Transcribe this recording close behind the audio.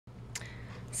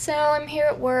So I'm here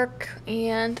at work,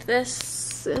 and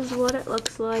this is what it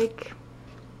looks like.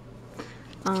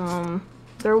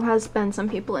 There has been some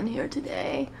people in here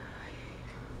today,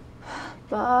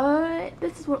 but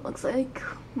this is what it looks like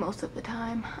most of the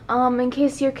time. In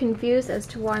case you're confused as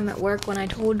to why I'm at work, when I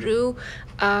told you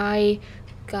I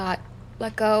got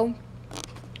let go,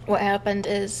 what happened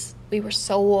is we were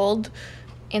sold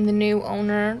and the new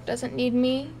owner doesn't need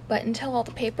me, but until all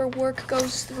the paperwork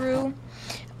goes through,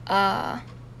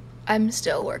 I'm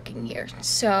still working here.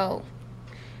 So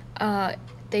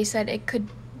they said it could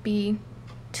be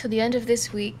till the end of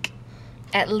this week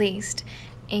at least,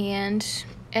 and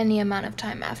any amount of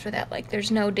time after that. Like, there's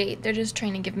no date, they're just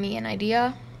trying to give me an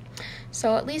idea.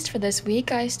 So at least for this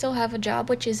week I still have a job,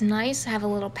 which is nice. I have a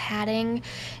little padding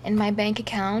in my bank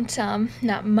account,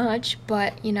 not much,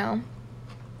 but you know,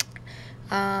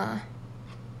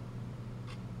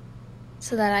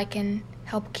 so that I can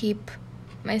help keep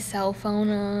my cell phone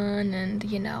on and,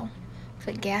 you know,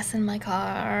 put gas in my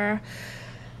car.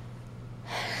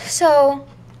 So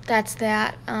that's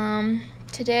that.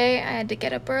 Today I had to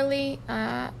get up early.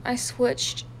 I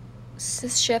switched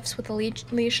shifts with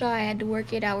Alicia. I had to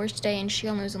work 8 hours today, and she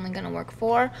was only gonna work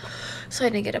 4. So I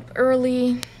had to get up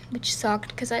early, which sucked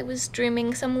because I was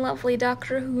dreaming some lovely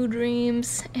Doctor Who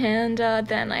dreams, and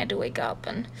then I had to wake up,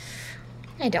 and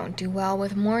I don't do well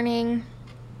with morning.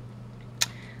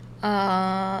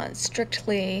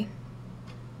 Strictly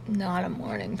not a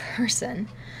morning person.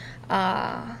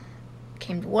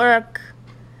 Came to work,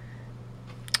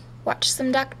 watched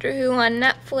some Doctor Who on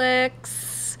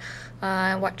Netflix,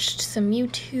 watched some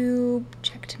YouTube,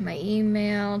 checked my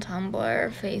email,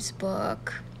 Tumblr,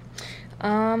 Facebook.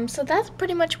 So that's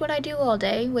pretty much what I do all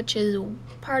day, which is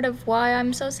part of why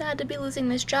I'm so sad to be losing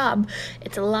this job.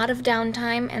 It's a lot of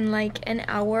downtime and like an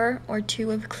hour or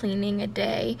 2 of cleaning a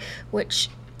day, which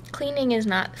cleaning is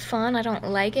not fun. I don't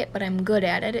like it, but I'm good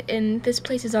at it. And this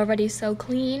place is already so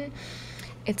clean,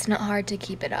 it's not hard to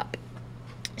keep it up.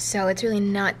 So it's really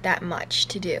not that much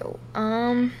to do.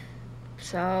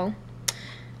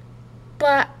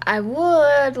 But I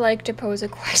would like to pose a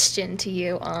question to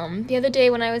you. The other day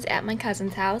when I was at my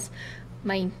cousin's house,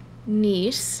 my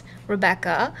niece,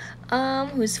 Rebecca,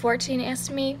 who's 14,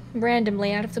 asked me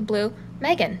randomly out of the blue,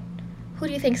 "Megan, who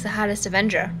do you think's the hottest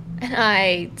Avenger?" And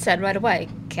I said right away,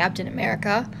 Captain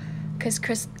America, because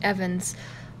Chris Evans,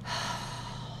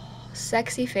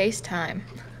 sexy face time.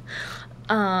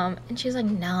 And she's like,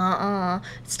 nah,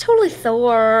 it's totally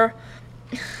Thor.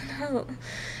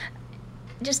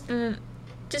 just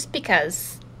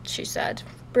because, she said.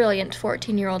 Brilliant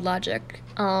 14-year-old logic.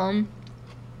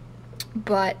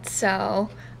 But so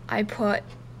I put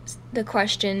the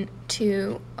question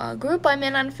to a group I'm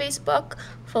in on Facebook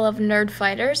full of nerd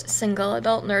fighters. Single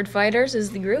adult nerd fighters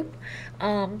is the group.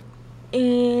 And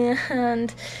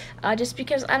just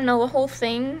because, I don't know, the whole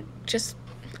thing just,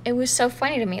 it was so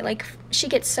funny to me. Like, she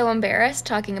gets so embarrassed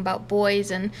talking about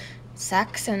boys and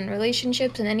sex and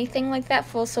relationships and anything like that.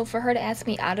 So for her to ask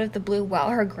me out of the blue while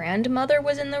her grandmother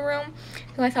was in the room,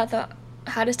 who I thought the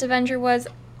hottest Avenger was,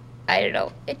 I don't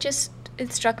know,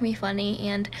 it struck me funny,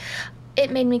 and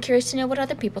it made me curious to know what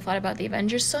other people thought about the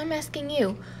Avengers. So I'm asking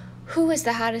you, who is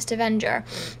the hottest Avenger?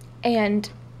 And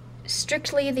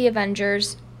strictly the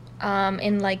Avengers,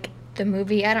 in like the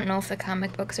movie, I don't know if the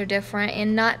comic books are different,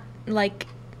 and not like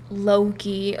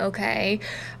Loki, okay?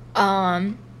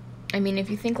 I mean, if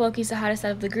you think Loki's the hottest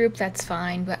out of the group, that's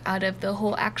fine, but out of the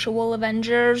whole actual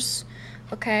Avengers,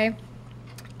 okay,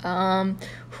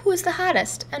 who is the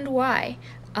hottest and why?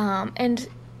 And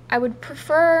I would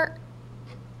prefer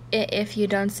it if you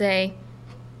don't say,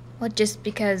 well, just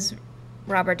because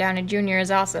Robert Downey Jr. is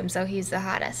awesome, so he's the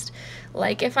hottest.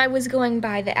 Like, if I was going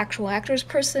by the actual actors'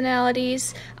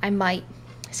 personalities, I might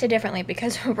say differently,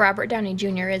 because Robert Downey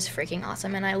Jr. is freaking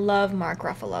awesome, and I love Mark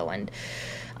Ruffalo, and,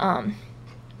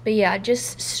 but yeah,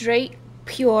 just straight,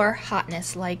 pure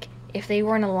hotness. Like, if they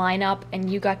were in a lineup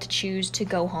and you got to choose to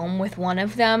go home with one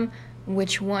of them,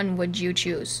 which one would you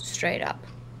choose, straight up?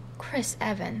 Chris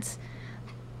Evans.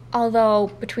 Although,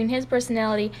 between his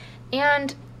personality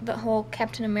and the whole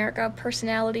Captain America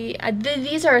personality,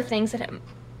 these are things that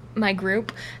my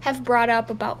group have brought up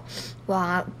about,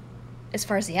 well, as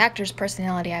far as the actor's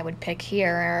personality, I would pick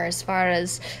here, or as far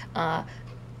as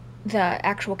the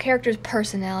actual character's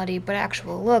personality, but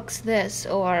actual looks, this,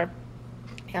 or,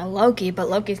 you know, Loki, but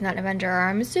Loki's not an Avenger, or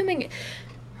I'm assuming.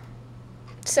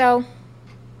 So,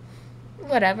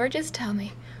 whatever, just tell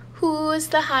me, who is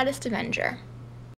the hottest Avenger?